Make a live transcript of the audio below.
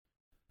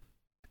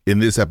In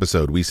this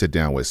episode, we sit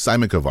down with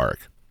Simon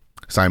Kovarik.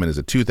 Simon is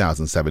a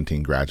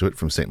 2017 graduate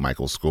from St.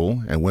 Michael's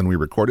School, and when we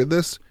recorded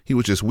this, he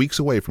was just weeks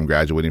away from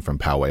graduating from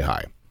Poway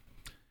High.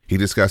 He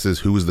discusses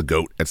who is the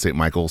GOAT at St.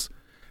 Michael's,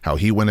 how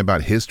he went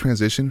about his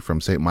transition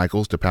from St.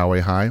 Michael's to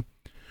Poway High,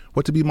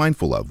 what to be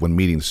mindful of when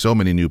meeting so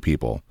many new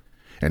people,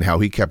 and how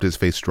he kept his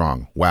faith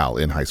strong while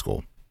in high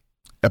school.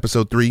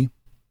 Episode 3,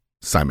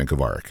 Simon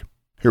Kovarik.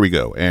 Here we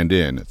go, and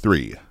in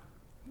 3,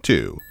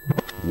 2,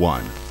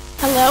 1.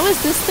 Hello,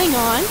 is this thing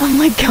on? Oh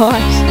my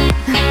gosh.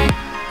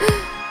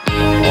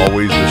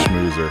 Always the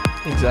schmoozer.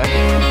 Exactly.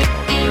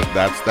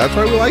 That's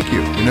why we like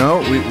you. You know,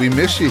 we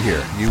miss you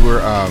here. You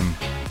were,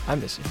 I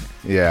miss you.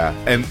 yeah.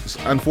 And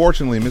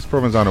unfortunately, Miss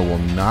Provenzano will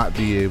not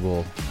be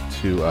able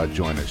to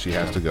join us. She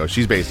has to go.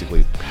 She's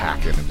basically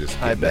packing and just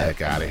getting the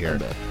heck out of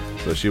here.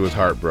 So she was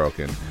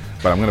heartbroken.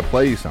 But I'm going to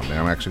play you something.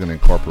 I'm actually going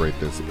to incorporate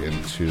this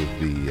into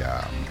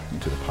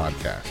the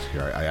podcast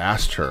here. I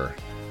asked her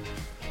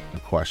a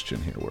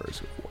question here. Where is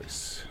her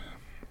voice?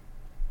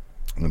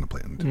 I'm going to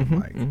play it into the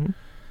mic.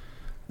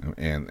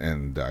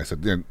 And I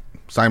said,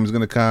 Simon's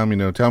going to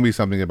come, tell me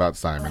something about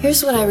Simon.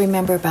 Here's what I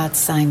remember about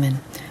Simon.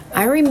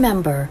 I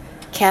remember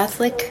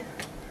Catholic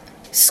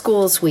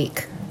Schools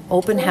Week,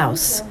 open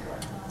house.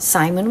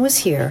 Simon was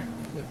here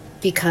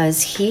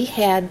because he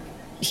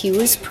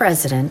was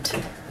president,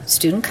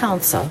 student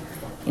council,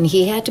 and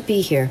he had to be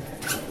here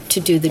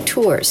to do the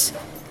tours.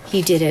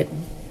 He did it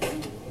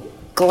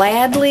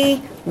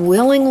gladly,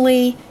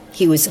 willingly.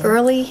 He was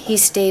early, he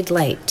stayed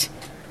late.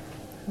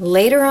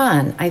 Later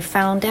on, I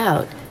found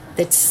out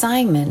that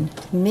Simon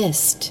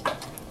missed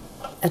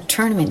a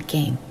tournament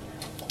game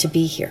to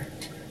be here.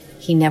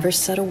 He never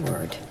said a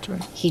word. That's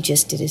right. He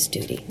just did his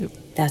duty. Yep.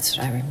 That's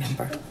what I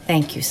remember.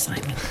 Thank you,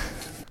 Simon.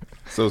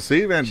 So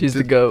see, man. She's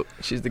the GOAT.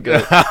 She's the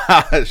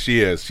GOAT.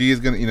 She is. She's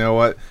going to, you know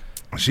what?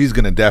 She's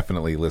going to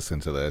definitely listen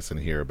to this and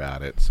hear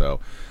about it. So,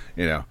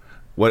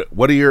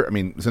 what are your,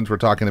 since we're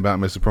talking about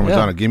Mrs.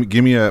 Provenzano,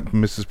 give me a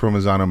Mrs.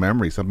 Provenzano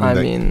memory,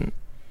 something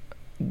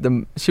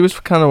she was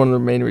kind of one of the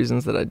main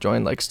reasons that I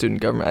joined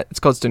student government. It's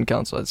called student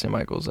council at St.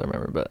 Michael's, I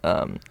remember,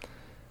 but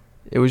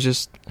it was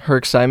just her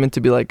excitement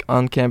to be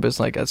on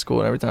campus, at school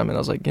and every time, and I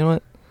was like, you know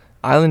what,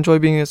 I'll enjoy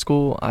being at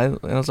school. And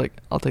I was like,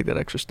 I'll take that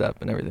extra step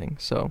and everything.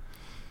 So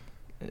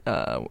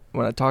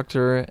when I talked to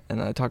her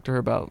and I talked to her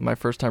about my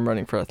first time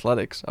running for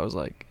athletics, I was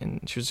like,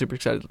 and she was super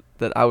excited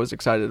that I was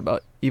excited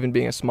about even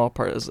being a small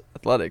part of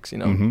athletics,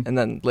 and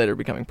then later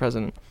becoming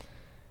president.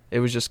 It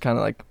was just kind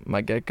of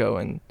my get-go,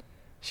 and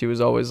she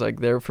was always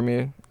there for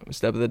me,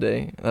 step of the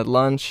day. At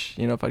lunch,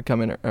 if I'd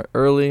come in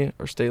early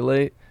or stay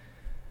late,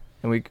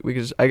 and we could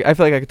just, I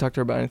feel like I could talk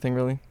to her about anything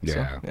really.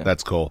 Yeah, so,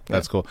 that's cool.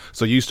 That's cool.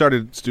 So you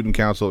started student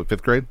council at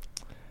 5th grade?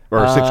 Or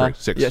 6th grade?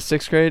 6th. Yeah,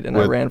 6th grade, and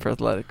I ran for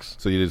athletics.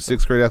 So you did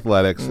 6th grade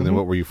athletics, and then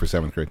what were you for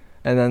 7th grade?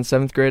 And then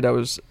 7th grade, I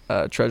was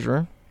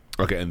treasurer.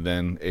 Okay, and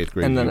then 8th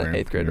grade, and then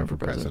 8th grade, ran for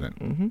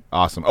president.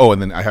 Awesome. Oh, and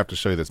then I have to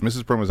show you this.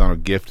 Mrs.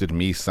 Provenzano gifted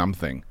me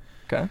something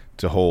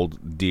to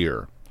hold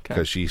dear.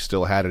 Because she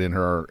still had it on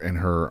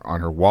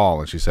her wall,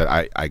 and she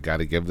said, I got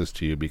to give this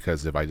to you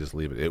because if I just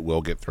leave it, it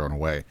will get thrown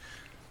away.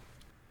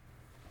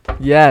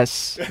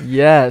 Yes,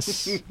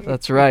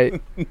 that's right.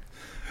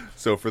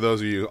 So for those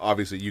of you,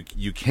 obviously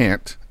you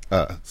can't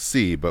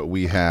see, but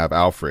we have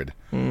Alfred,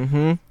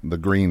 the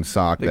green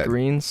sock,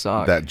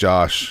 that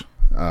Josh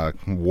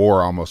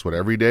wore almost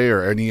every day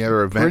or any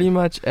other event. Pretty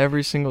much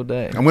every single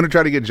day. I'm going to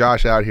try to get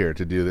Josh out here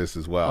to do this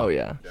as well. Oh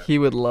yeah, he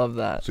would love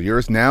that. So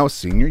you're now a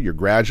senior. You're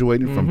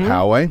graduating from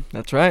Poway.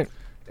 That's right.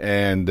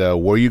 And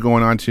where are you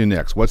going on to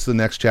next? What's the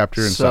next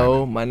chapter in Simon?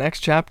 So my next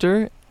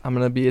chapter, I'm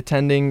going to be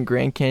attending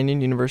Grand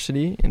Canyon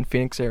University in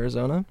Phoenix,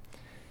 Arizona.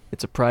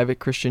 It's a private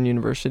Christian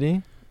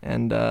university,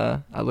 and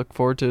I look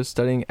forward to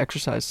studying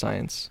exercise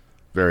science.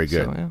 Very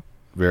good. So, yeah.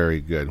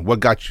 Very good. What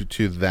got you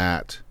to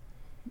that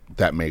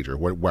major?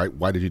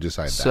 Why did you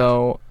decide that?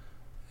 So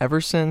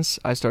ever since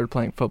I started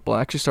playing football,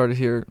 I actually started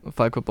here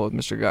flag football with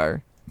Mr.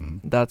 Geyer.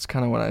 That's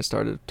kind of when I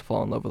started to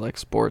fall in love with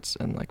sports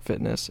and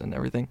fitness and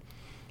everything.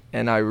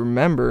 And I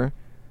remember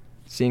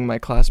seeing my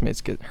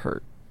classmates get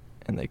hurt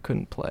and they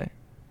couldn't play.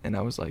 And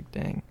I was like,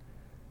 dang,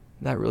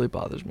 that really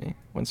bothers me.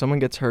 When someone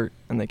gets hurt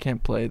and they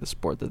can't play the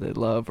sport that they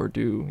love or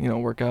do,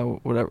 work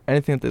out, whatever,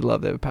 anything that they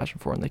love, they have a passion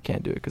for, and they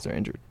can't do it because they're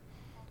injured.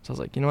 So I was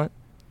like, you know what?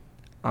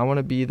 I want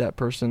to be that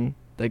person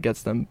that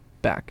gets them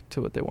back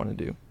to what they want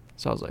to do.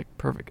 So I was like,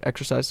 perfect,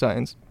 exercise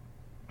science,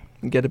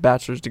 get a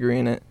bachelor's degree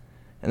in it,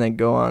 and then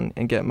go on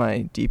and get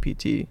my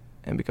DPT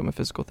and become a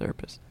physical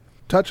therapist.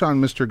 Touch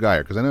on Mr.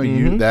 Geyer, because I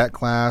know that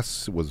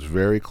class was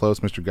very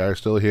close. Mr. Geyer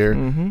still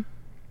here.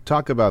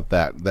 Talk about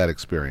that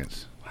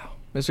experience. Wow.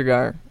 Mr.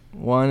 Geyer,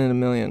 1 in a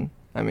million.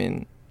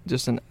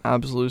 Just an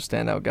absolute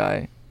standout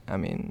guy.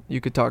 You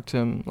could talk to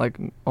him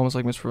almost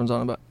like Mr.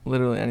 Provenzano about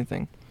literally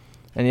anything.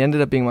 And he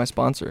ended up being my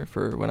sponsor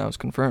for when I was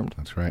confirmed.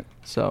 That's right.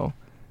 So,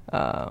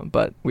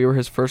 but we were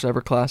his first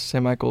ever class at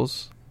St.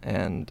 Michael's,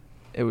 and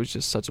it was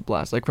just such a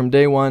blast. From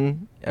day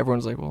one,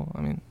 everyone's like, well,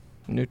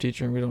 new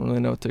teacher, we don't really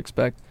know what to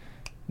expect.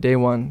 Day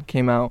one,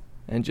 came out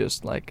and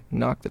just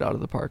knocked it out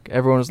of the park.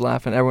 Everyone was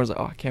laughing. Everyone was like,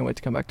 oh, I can't wait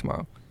to come back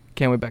tomorrow.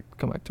 can't wait back.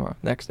 Come back tomorrow.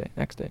 Next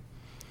day.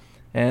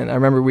 And I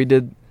remember we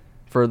did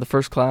for the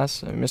first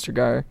class, Mr.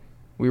 Geyer,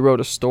 we wrote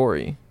a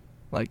story.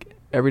 Like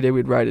every day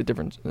we'd write a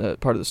different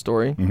part of the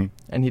story,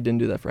 and he didn't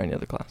do that for any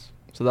other class.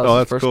 So that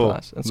was the first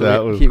class, and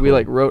so we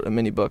like wrote a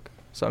mini book.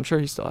 So I'm sure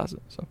he still has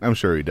it. So I'm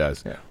sure he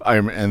does. Yeah.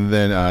 And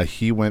then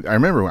he went. I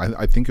remember.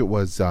 I think it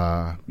was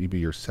maybe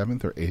your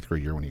 7th or 8th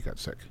grade year when he got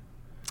sick.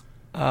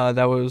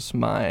 That was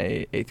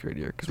my 8th grade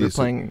year because we were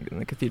playing in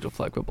the Cathedral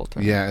flag football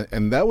tournament. Yeah,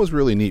 and that was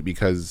really neat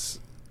because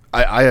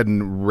I hadn't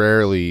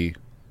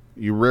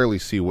you rarely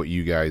see what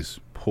you guys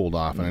pulled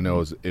off, and I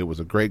know it was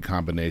a great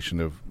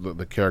combination of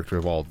the character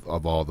of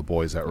all the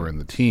boys that were in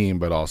the team,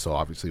 but also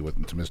obviously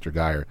to Mr.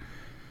 Geyer.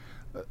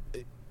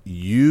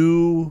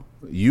 You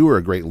were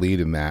a great lead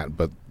in that,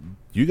 but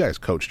you guys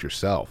coached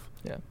yourself.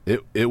 Yeah,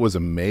 it was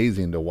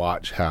amazing to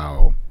watch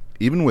how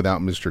even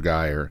without Mr.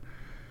 Geyer,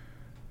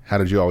 how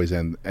did you always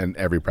end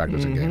every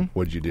practice game?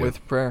 What did you do?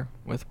 With prayer.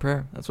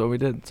 That's what we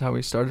did. That's how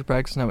we started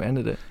practice and how we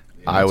ended it.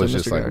 I was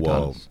just like,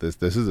 whoa,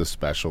 this is a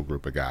special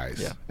group of guys.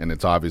 Yeah. And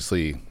it's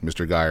obviously,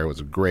 Mr. Geyer was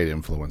a great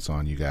influence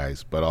on you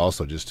guys, but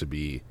also just to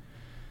be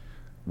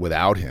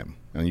without him,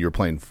 and you were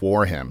playing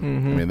for him.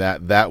 I mean,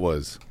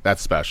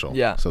 that's special.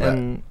 Yeah. So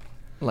and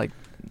like,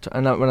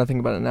 when I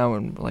think about it now,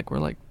 when we're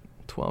like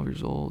 12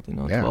 years old,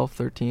 12,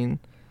 13,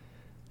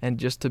 and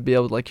just to be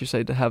able, like you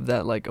say, to have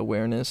that like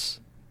awareness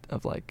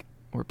of like,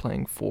 we're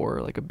playing for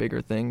like a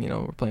bigger thing,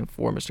 we're playing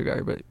for Mr.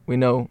 Geyer, but we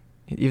know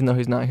even though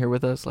he's not here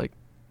with us, like,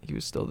 he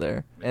was still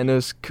there. And it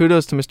was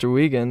kudos to Mr.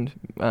 Wiegand.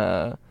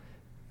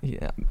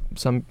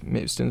 Some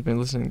students may be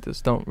listening to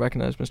this don't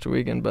recognize Mr.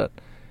 Wiegand, but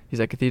he's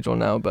at Cathedral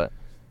now. But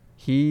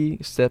he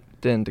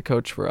stepped in to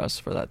coach for us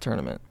for that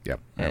tournament.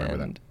 Yep, I remember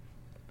that.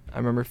 I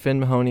remember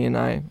Finn Mahoney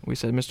and we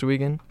said, Mr.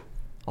 Wiegand,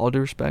 all due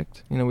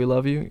respect, we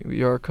love you.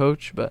 You're our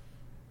coach, but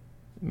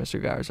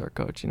Mr. Geyer's our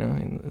coach,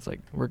 and it's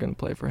like, we're going to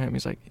play for him.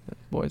 He's like,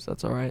 boys,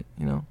 that's all right,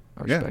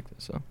 I respect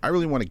it. So I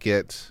really want to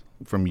get,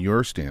 from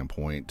your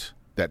standpoint,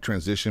 that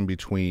transition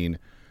between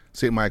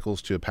St.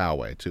 Michael's to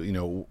Poway,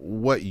 to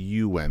what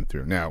you went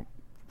through. Now,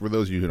 for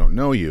those of you who don't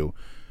know you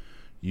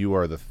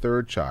are the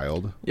third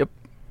child. Yep,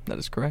 that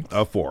is correct.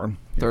 Of 4.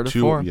 Third of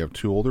 4. You have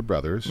 2 older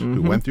brothers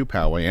who went through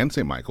Poway and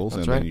St. Michael's,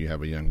 That's and right. then you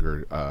have a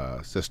younger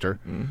sister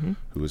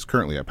who is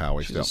currently at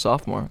Poway. She's still. a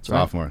sophomore.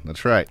 Sophomore,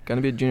 that's right.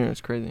 Gonna be a junior.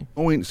 It's crazy.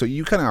 So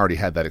you kind of already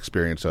had that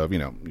experience of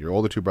your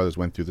older 2 brothers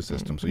went through the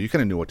system, so you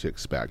kind of knew what to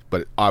expect.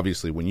 But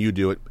obviously, when you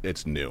do it,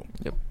 it's new.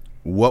 Yep.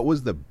 What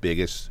was the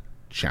biggest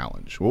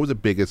challenge? What was the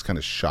biggest kind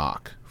of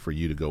shock for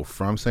you to go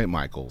from St.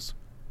 Michael's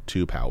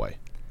to Poway?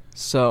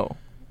 So,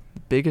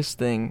 the biggest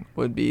thing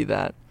would be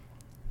that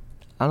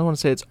I don't want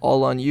to say it's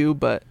all on you,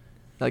 but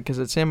like, because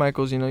at St.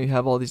 Michael's, you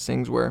have all these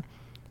things where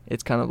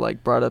it's kind of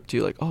like brought up to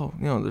you, like, oh,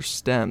 there's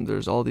STEM,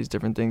 there's all these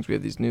different things. We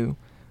have these new,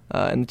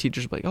 and the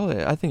teachers are like, oh,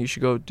 I think you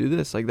should go do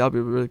this. Like, that'll be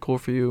really cool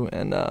for you.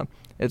 And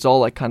it's all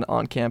like kind of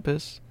on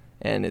campus,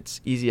 and it's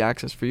easy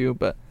access for you.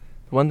 But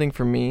the one thing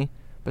for me,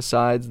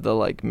 besides the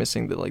like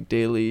missing the like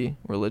daily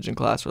religion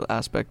class or the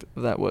aspect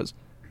of that, was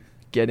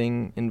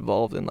getting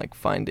involved in like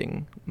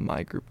finding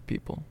my group of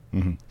people.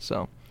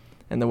 So,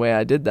 and the way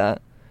I did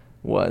that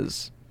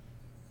was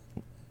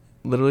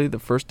literally the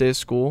first day of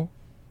school,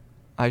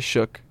 I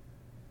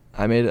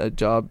made a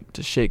job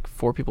to shake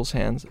 4 people's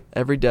hands,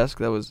 every desk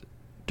that was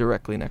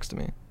directly next to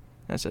me. And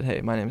I said,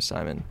 hey, my name is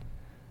Simon.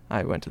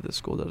 I went to this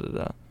school,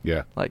 da-da-da.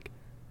 Yeah. Like,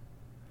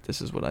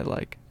 this is what I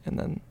like. And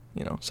then,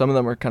 some of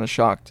them were kind of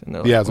shocked. And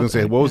they're yeah, like, I was going to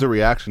say, what was the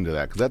reaction to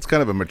that? Because that's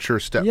kind of a mature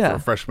step Yeah. for a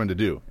freshman to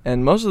do.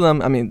 And most of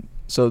them,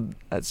 so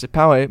at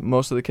Poway,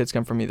 most of the kids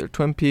come from either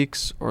Twin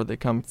Peaks or they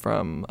come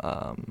from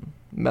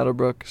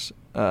Meadowbrooks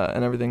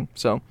and everything.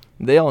 So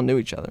they all knew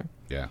each other.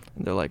 Yeah.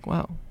 And they're like,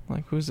 wow,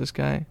 like, who's this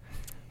guy?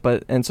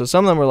 And so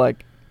some of them were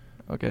like,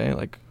 okay,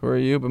 like, who are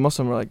you? But most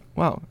of them were like,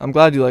 wow, I'm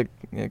glad you, like,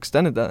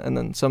 extended that. And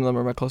then some of them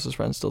are my closest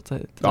friends still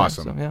today.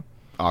 Awesome. So, yeah.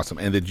 Awesome.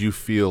 And did you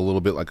feel a little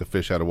bit like a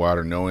fish out of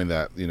water knowing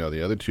that,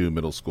 the other 2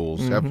 middle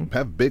schools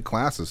have big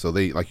classes, so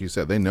they, like you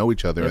said, they know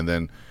each other. Yep. And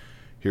then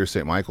here's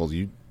St. Micha's.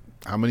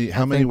 How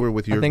many were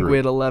with your group? I think we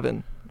had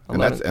 11.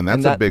 And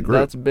that's a big group.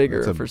 That's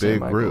bigger that's for St.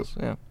 Michael's.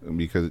 Yeah.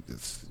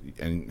 Because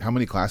and how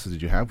many classes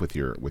did you have with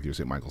your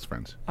St. Michael's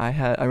friends? I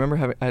had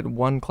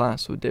 1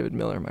 class with David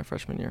Miller my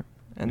freshman year,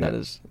 and that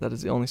is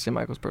the only St.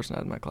 Michael's person I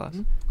had in my class.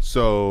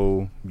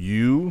 So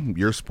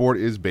your sport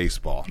is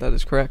baseball. That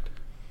is correct.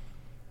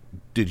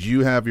 Did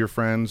you have your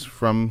friends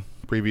from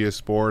previous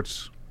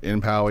sports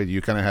in Poway? Do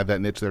you kind of have that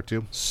niche there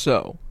too?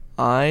 So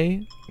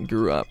I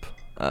grew up.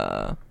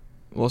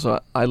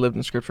 So I lived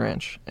in Scripps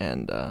Ranch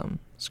and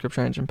Scripps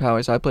Ranch in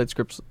Poway. So I played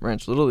Scripps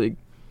Ranch Little League,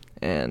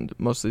 and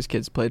most of these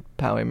kids played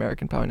Poway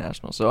American, Poway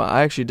National. So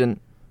I actually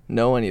didn't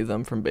know any of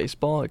them from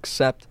baseball,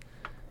 except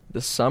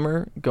the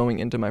summer going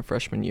into my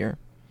freshman year,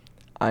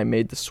 I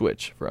made the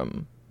switch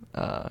from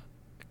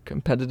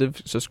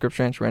competitive, so Scripps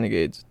Ranch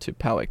Renegades, to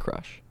Poway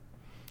Crush.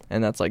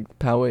 And that's like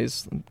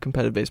Poway's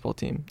competitive baseball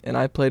team. And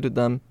I played with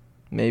them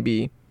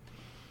maybe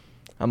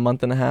a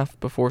month and a half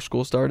before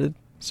school started.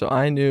 So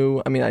I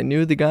knew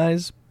the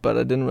guys, but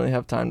I didn't really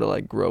have time to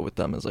like grow with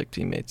them as like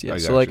teammates yet. I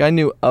So like gotcha. I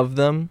knew of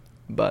them,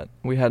 but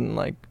we hadn't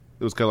like.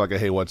 It was kind of like a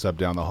hey, what's up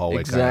down the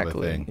hallway kind of a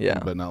Exactly, thing. yeah.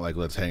 But not like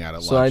let's hang out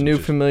at So lunch. I knew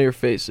It's familiar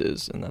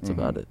faces, and that's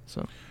about it.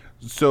 So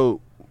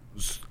So,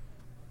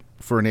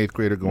 for an 8th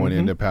grader going Mhm.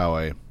 into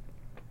Poway,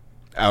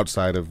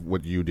 outside of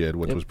what you did,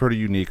 which Yep. was pretty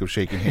unique of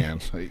shaking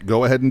hands,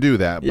 go ahead and do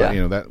that. But Yeah.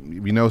 you know that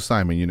we know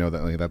Simon. You know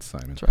that like, that's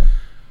Simon. that's right.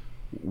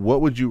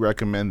 What would you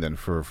recommend then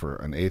for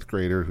an 8th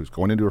grader who's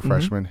going into a Mhm.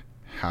 freshman?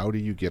 How do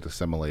you get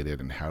assimilated,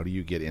 and how do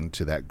you get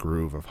into that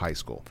groove of high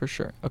school? For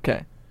sure.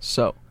 Okay.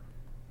 So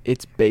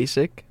it's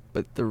basic,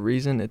 but the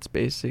reason it's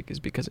basic is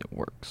because it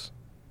works.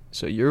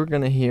 So you're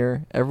going to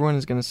hear, everyone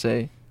is going to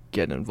say,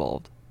 get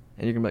involved.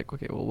 And you're going to be like,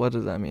 okay, well, what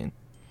does that mean?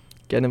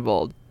 Get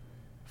involved.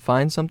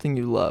 Find something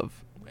you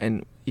love.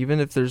 And even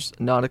if there's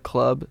not a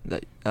club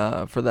that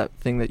for that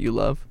thing that you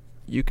love,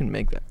 you can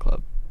make that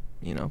club,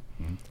 you know?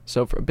 Mhm.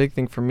 So for a big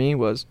thing for me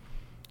was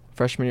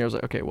freshman year, I was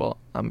like, okay, well,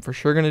 I'm for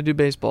sure going to do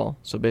baseball.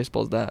 So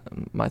baseball's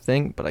my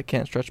thing, but I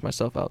can't stretch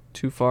myself out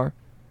too far.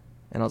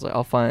 And I was like,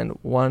 I'll find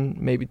 1,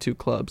 maybe 2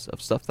 clubs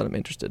of stuff that I'm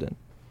interested in.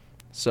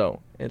 So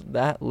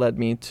that led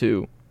me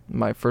to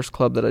my first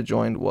club that I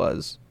joined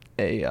was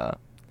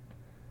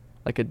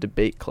like a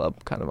debate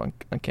club kind of on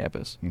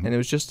campus. Mhm. And it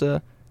was just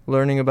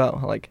learning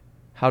about like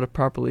how to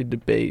properly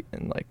debate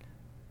and like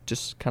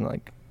just kind of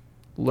like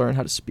learn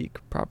how to speak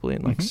properly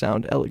and like Mhm.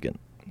 sound elegant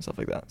and stuff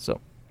like that. So,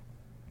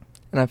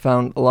 and I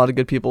found a lot of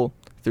good people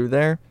through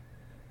there,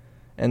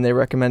 and they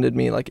recommended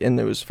me like, and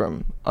it was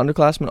from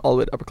underclassmen all the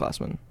way to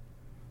upperclassmen.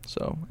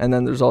 So, and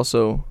then there's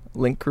also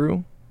Link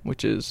Crew,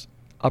 which is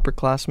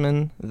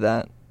upperclassmen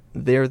that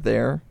they're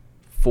there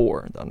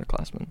for the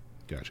underclassmen.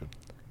 Gotcha.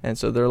 And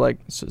so they're like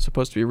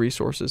supposed to be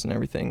resources and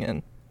everything.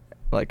 And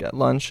like at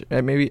lunch,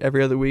 maybe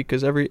every other week,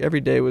 because every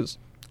day was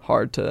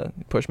hard to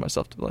push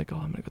myself to be like, oh,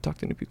 I'm going to go talk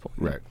to new people.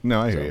 you know? Right.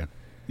 No, I hear So- you.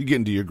 You get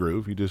into your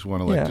groove. You just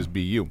want to like Yeah. just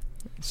be you.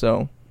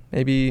 So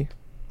maybe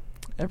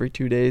every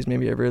 2 days,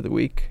 maybe every other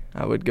week,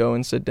 I would go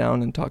and sit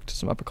down and talk to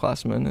some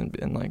upperclassmen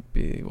and like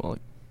be, well,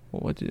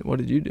 what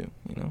did you do?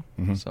 You know?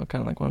 Mhm. So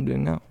kind of like what I'm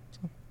doing now.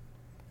 So.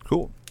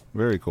 Cool.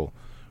 Very cool.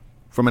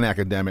 From an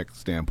academic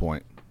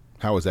standpoint,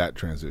 how was that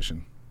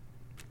transition?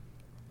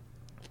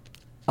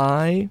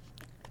 I'm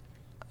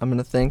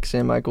gonna thank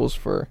St. Michael's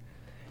for,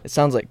 it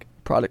sounds like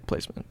product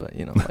placement, but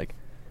you know, like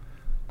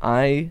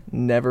I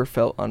never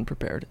felt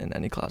unprepared in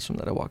any classroom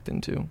that I walked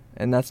into.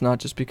 And that's not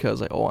just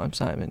because like, oh, I'm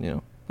Simon, you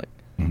know, like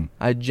Mhm.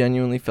 I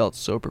genuinely felt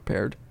so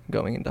prepared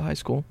going into high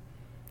school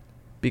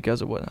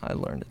because of what I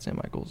learned at St.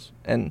 Michael's.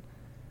 And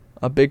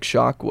a big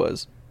shock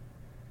was,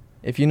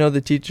 if you know the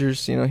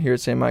teachers, you know, here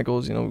at St.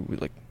 Michael's, you know,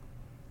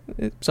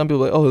 some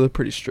people are like, oh, they're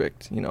pretty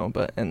strict, you know,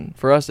 and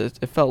for us, it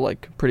felt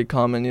like pretty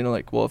common, you know,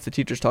 like, well, if the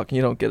teacher's talking,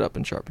 you don't get up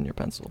and sharpen your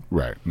pencil.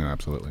 Right. No,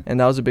 absolutely. And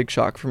that was a big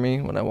shock for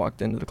me when I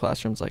walked into the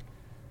classrooms, like,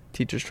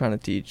 teachers trying to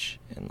teach,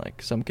 and,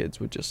 like, some kids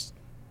would just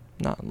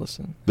not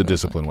listen. The And I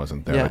was discipline like,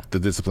 wasn't there. Yeah. Like, the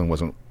discipline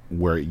wasn't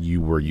where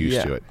you were used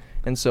Yeah. to it.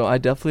 And so I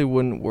definitely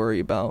wouldn't worry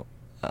about,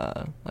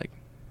 like,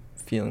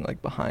 feeling,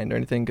 like, behind or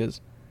anything,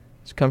 because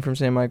to come from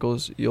St.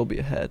 Michael's, you'll be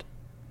ahead.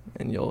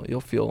 And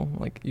you'll feel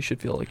like you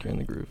should feel like you're in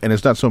the groove. And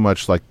it's not so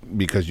much like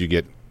because you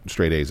get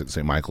straight A's at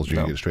St. Michael's, you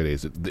No. get straight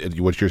A's.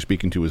 What you're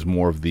speaking to is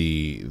more of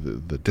the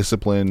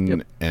discipline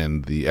Yep.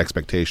 and the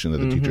expectation that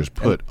the Mhm. teachers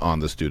put on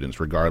the students,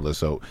 regardless.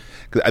 So,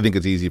 'cause I think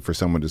it's easy for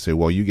someone to say,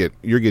 "Well,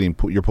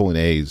 you're pulling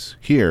A's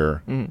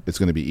here. Mhm. It's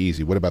going to be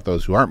easy." What about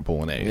those who aren't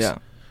pulling A's? Yeah,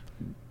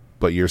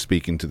 But you're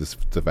speaking to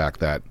the fact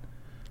that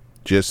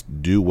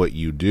just do what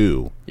you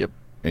do, yep,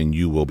 and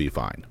you will be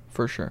fine.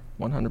 for sure,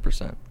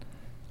 100%.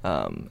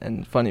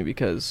 And funny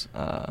because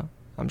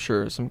I'm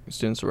sure some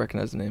students will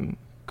recognize the name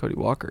Cody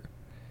Walker.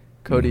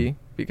 Cody, Mhm.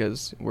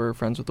 because we're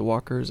friends with the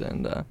Walkers,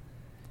 and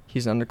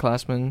he's an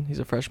underclassman. He's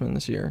a freshman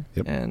this year.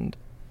 Yep. And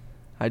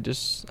I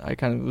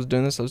kind of was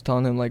doing this. I was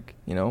telling him, like,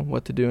 you know,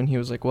 what to do. And he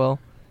was like, well,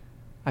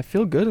 I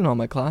feel good in all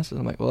my classes.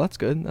 I'm like, well, that's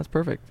good. That's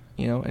perfect.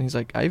 You know, and he's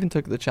like, I even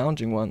took the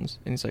challenging ones.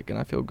 And he's like, and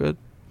I feel good.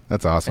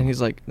 That's awesome. And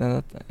he's like,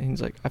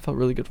 I felt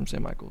really good from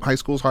St. Michael's. High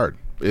school's hard.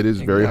 It is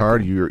very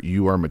Exactly. hard.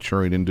 You are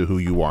maturing into who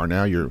you are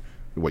now. You're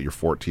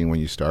 14 when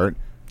you start.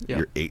 Yeah.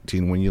 You're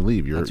 18 when you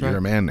leave. You're That's right.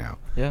 a man now.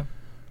 Yeah.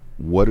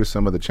 What are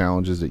some of the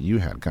challenges that you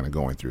had kind of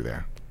going through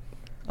there?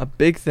 A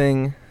big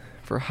thing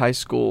for high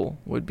school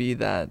would be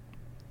that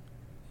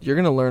you're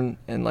going to learn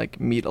and like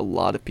meet a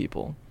lot of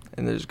people,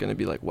 and there's going to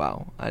be like,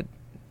 wow,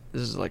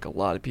 this is like a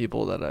lot of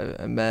people that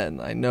I met,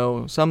 and I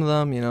know some of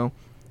them, you know,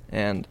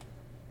 and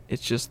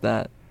it's just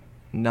that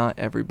not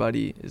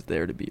everybody is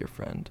there to be your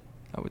friend,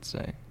 I would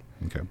say.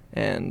 Okay.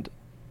 And,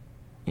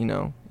 you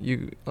know,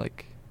 you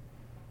like,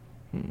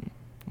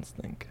 let's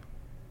think.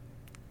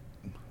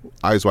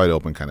 Eyes wide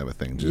open kind of a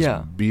thing. Just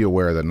Yeah. be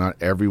aware that not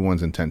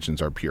everyone's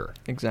intentions are pure.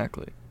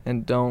 Exactly.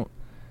 And I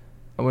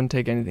wouldn't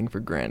take anything for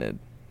granted.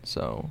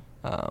 So,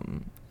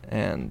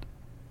 and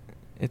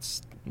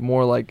it's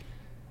more like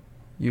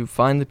you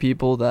find the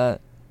people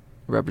that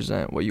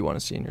represent what you want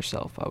to see in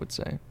yourself, I would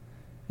say.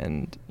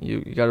 And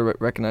you got to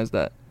recognize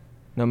that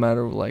no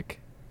matter like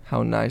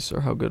how nice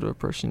or how good of a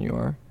person you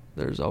are,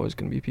 there's always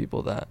going to be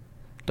people that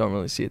don't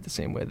really see it the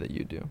same way that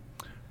you do.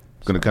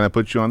 Going to kind of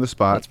put you on the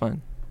spot. That's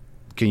fine.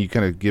 Can you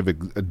kind of give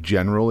a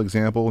general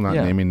example, not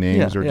naming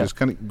names, or just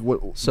kind of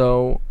what?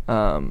 So,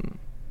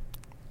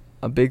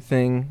 a big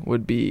thing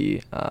would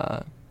be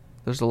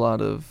there's a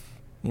lot of,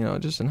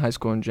 just in high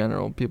school in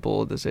general,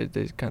 people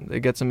they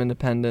get some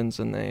independence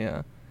and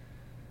they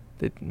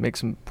make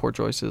some poor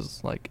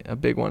choices. Like a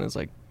big one is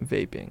like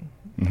vaping,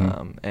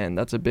 and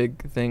that's a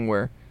big thing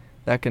where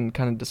that can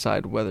kind of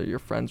decide whether you're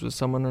friends with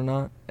someone or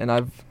not. And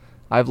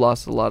I've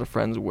lost a lot of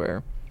friends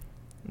where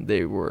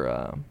they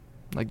were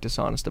like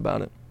dishonest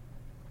about it.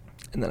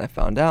 And then I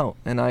found out,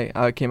 and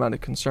I came out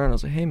of concern. I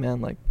was like, hey, man,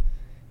 like,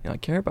 I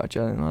care about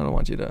you. I don't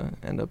want you to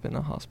end up in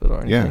a hospital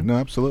or anything. Yeah, no,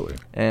 absolutely.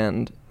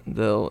 And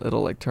it'll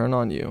like turn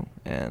on you,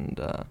 and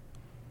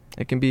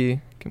it can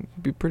be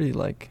pretty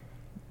like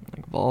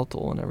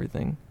volatile and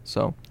everything.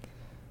 So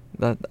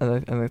I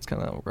think that's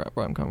kind of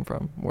where I'm coming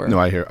from. No,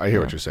 I hear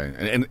what you're saying,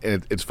 and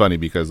it's funny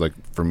because like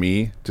for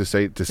me to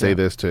say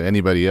this to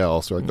anybody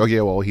else, or like, oh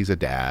yeah, well he's a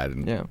dad,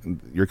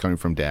 and you're coming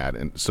from dad,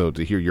 and so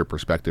to hear your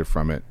perspective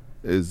from it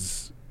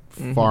is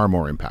far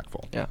more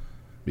impactful. Yeah,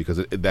 because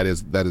that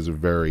is a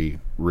very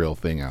real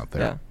thing out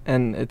there. Yeah,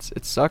 and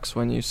it sucks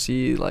when you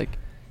see like,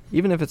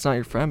 even if it's not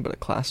your friend but a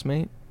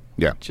classmate.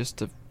 Yeah. Just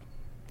to,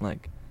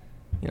 like,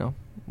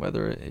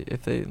 whether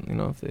if they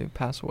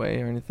pass away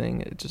or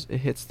anything, it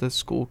hits the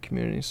school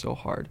community so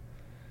hard.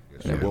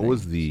 So what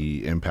was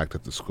the impact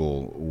at the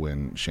school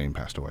when Shane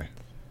passed away?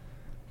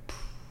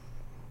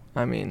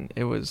 I mean,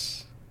 it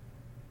was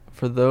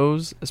for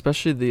those,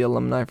 especially the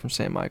alumni from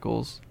St.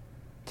 Michael's,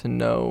 to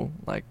know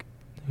like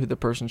who the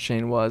person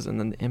Shane was and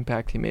then the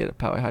impact he made at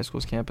Poway High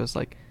School's campus.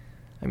 Like,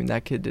 I mean,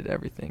 that kid did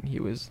everything. He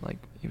was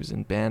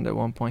in band at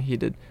one point. He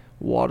did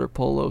water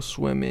polo,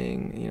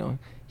 swimming.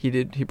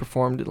 He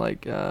performed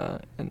like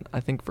and I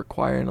think for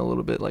choir and a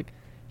little bit. Like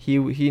he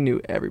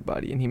knew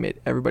everybody and he made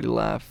everybody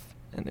laugh.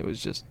 And it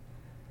was just,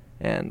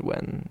 and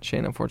when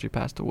Shane unfortunately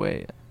passed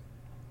away,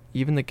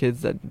 even the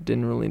kids that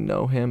didn't really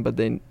know him, but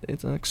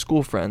it's like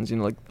school friends.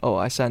 Like, oh,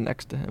 I sat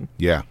next to him.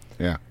 Yeah,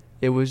 yeah.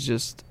 It was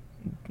just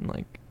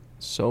like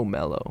so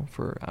mellow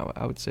for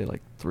I would say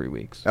like 3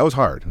 weeks. That was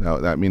hard.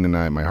 That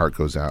my heart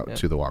goes out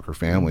to the Walker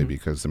family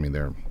because I mean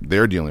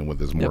they're dealing with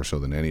this more so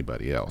than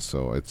anybody else.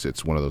 So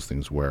it's one of those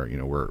things where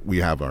we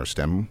have our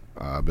STEM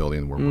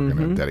building where we're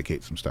going to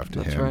dedicate some stuff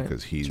to him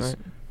because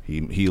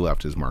he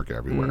left his mark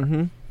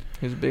everywhere.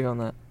 He was big on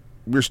that.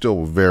 You're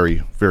still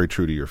very, very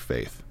true to your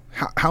faith.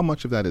 How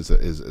much of that is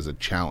a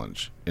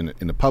challenge in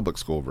a public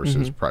school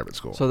versus private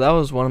school? So that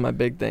was one of my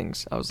big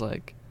things. I was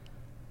like,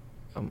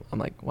 I'm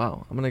like,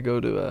 wow, I'm gonna go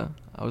to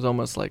I was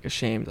almost like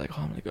ashamed, like,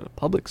 oh, I'm gonna go to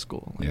public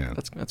school. Like,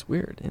 that's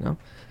weird,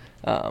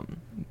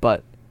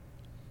 But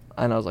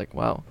and I was like,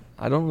 wow,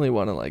 I don't really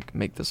want to like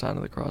make the sign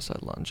of the cross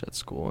at lunch at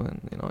school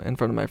and in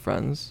front of my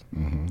friends.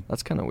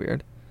 That's kind of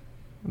weird.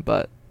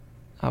 But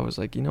I was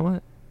like, you know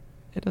what?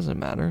 It doesn't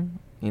matter,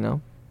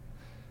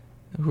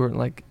 Who are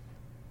like,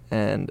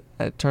 and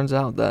it turns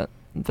out that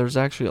there's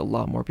actually a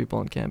lot more people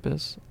on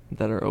campus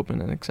that are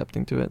open and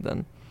accepting to it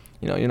than,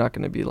 you're not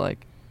going to be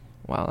like,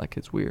 wow, that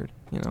kid's weird,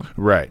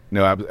 Right.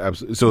 No,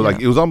 absolutely. So like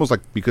it was almost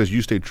like because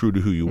you stayed true to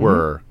who you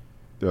were,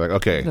 they're like,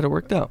 okay, that it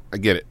worked out. I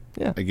get it.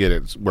 Yeah, I get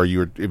it. It's where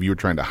if you were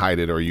trying to hide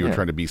it or you were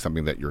trying to be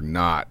something that you're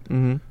not,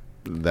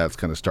 that's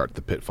going to start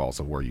the pitfalls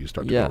of where you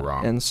start to go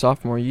wrong. And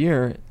sophomore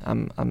year,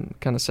 I'm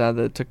kind of sad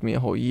that it took me a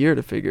whole year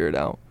to figure it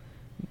out,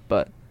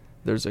 but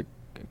there's a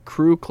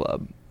crew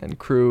club, and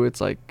crew it's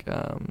like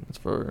it's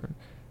for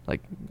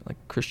like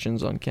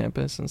Christians on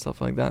campus and stuff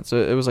like that. So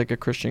it was like a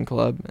Christian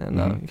club,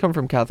 and you come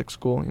from Catholic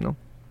school,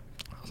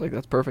 I was like,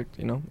 that's perfect,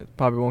 it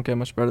probably won't get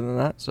much better than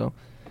that. So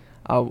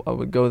I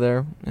would go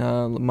there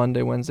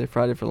Monday, Wednesday,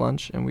 Friday for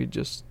lunch, and we'd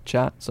just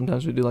chat.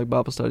 Sometimes we do like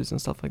Bible studies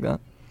and stuff like that.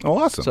 Oh,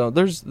 awesome. So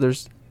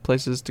there's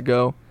places to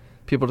go,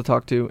 people to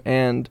talk to,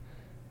 and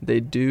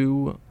they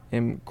do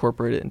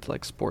incorporate it into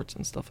like sports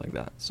and stuff like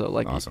that. So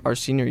like our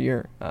senior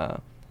year,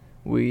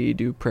 we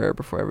do prayer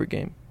before every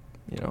game.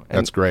 And,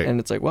 that's great. And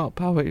it's like, wow,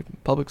 Poway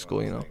public school,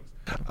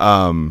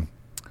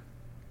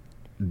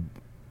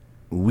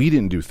 We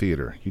didn't do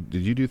theater.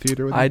 Did you do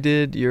theater with me? I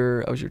did.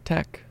 I was your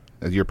tech.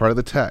 You're part of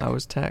the tech. I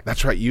was tech.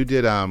 That's right. You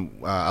did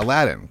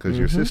Aladdin because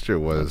your sister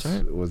was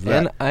that.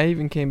 And I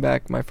even came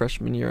back my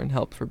freshman year and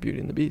helped for Beauty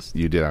and the Beast.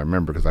 You did. I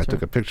remember because I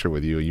took a picture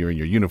with you. You were in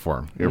your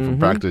uniform. Your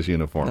practice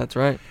uniform. That's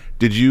right.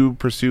 Did you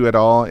pursue at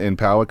all in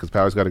Poway? Because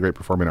Poway's got a great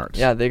performing arts.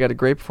 Yeah, they got a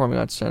great performing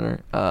arts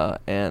center.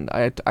 And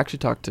I actually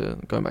talked to,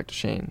 going back to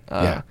Shane.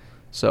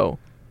 So,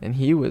 and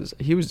he was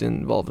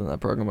involved in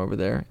that program over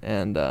there.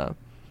 And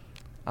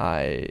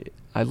I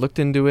looked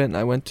into it, and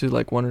I went to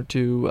like one or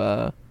two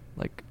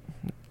like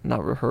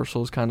not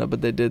rehearsals kind of,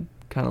 but they did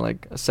kind of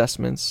like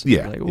assessments.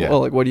 Well,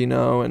 like what do you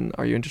know, and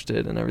are you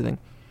interested, and everything.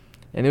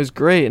 And it was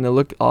great, and it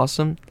looked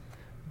awesome,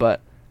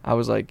 but I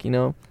was like, I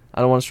don't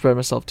want to spread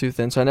myself too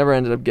thin, so I never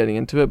ended up getting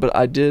into it. But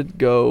I did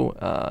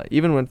go,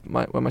 even when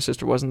my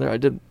sister wasn't there, I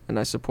did, and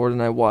I supported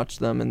and I watched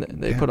them, and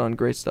they put on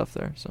great stuff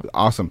there. So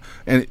awesome.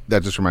 And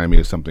that just reminded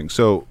me of something.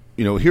 So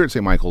here at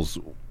St. Michael's,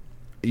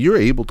 you're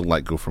able to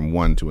like go from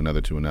one to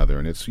another,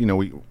 and it's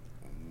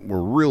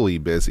we're really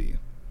busy.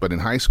 But in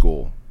high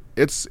school,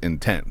 it's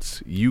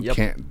intense. You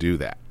can't do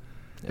that.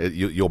 Yep.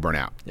 You'll burn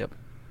out. Yep.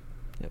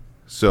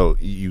 So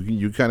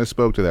you kind of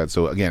spoke to that.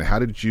 So again, how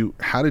did you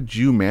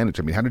manage?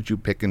 I mean, how did you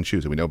pick and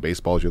choose? We know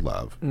baseball is your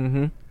love.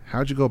 Mm-hmm. How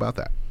did you go about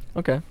that?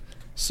 Okay.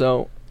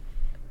 So,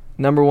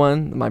 number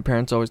one, my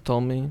parents always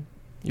told me,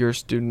 you're a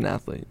student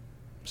athlete.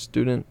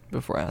 Student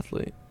before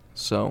athlete.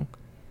 So,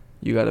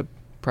 you got to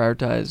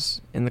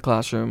prioritize in the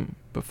classroom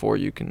before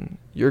you can.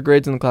 Your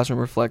grades in the classroom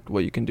reflect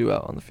what you can do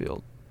out on the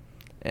field.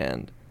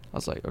 And I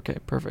was like, okay,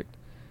 perfect.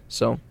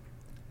 So,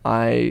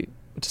 I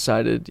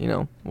decided,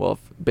 well, if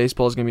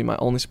baseball is going to be my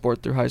only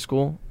sport through high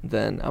school,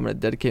 then I'm going to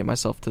dedicate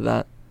myself to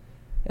that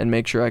and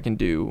make sure I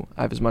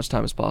have as much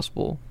time as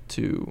possible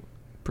to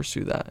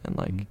pursue that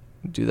and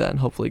do that and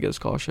hopefully get a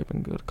scholarship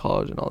and go to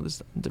college and all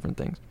these different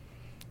things.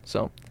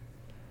 So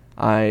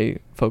I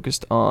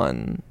focused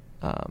on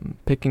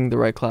picking the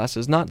right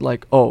classes, not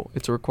like,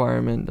 it's a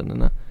requirement,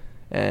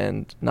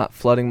 and not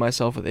flooding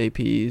myself with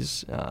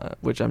APs,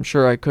 which I'm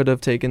sure I could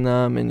have taken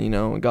them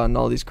and, gotten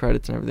all these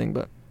credits and everything.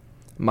 But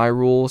my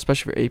rule,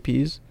 especially for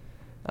APs,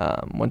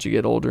 once you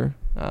get older,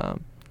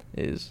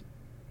 is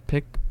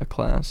pick a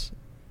class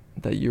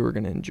that you are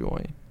going to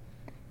enjoy.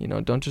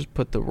 Don't just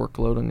put the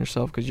workload on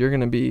yourself, because you're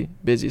going to be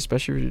busy,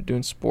 especially if you're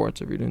doing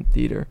sports or if you're doing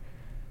theater.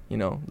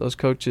 Those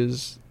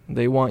coaches,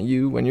 they want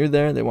you, when you're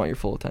there, they want your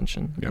full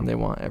attention, and they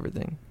want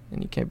everything,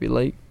 and you can't be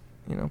late,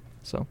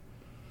 so.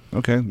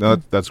 Okay,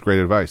 that's great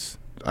advice.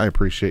 I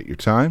appreciate your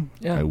time.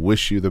 Yeah. I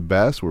wish you the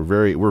best. We're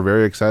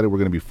very excited. We're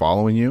going to be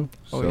following you.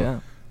 So, yeah.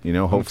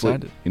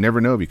 Hopefully, you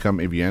never know, if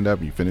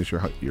you finish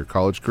your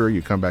college career,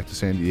 you come back to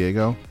San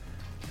Diego,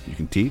 you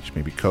can teach,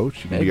 maybe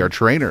coach, you can be our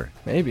trainer.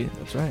 Maybe,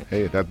 that's right.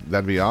 Hey,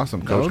 that'd be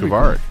awesome. Coach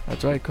Kovarik. Cool.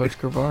 That's right, Coach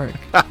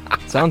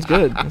Kovarik. Sounds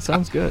good. It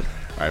sounds good.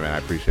 All right, man, I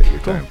appreciate your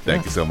time.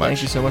 Thank you so much.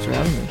 Thank you so much for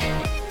having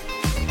me.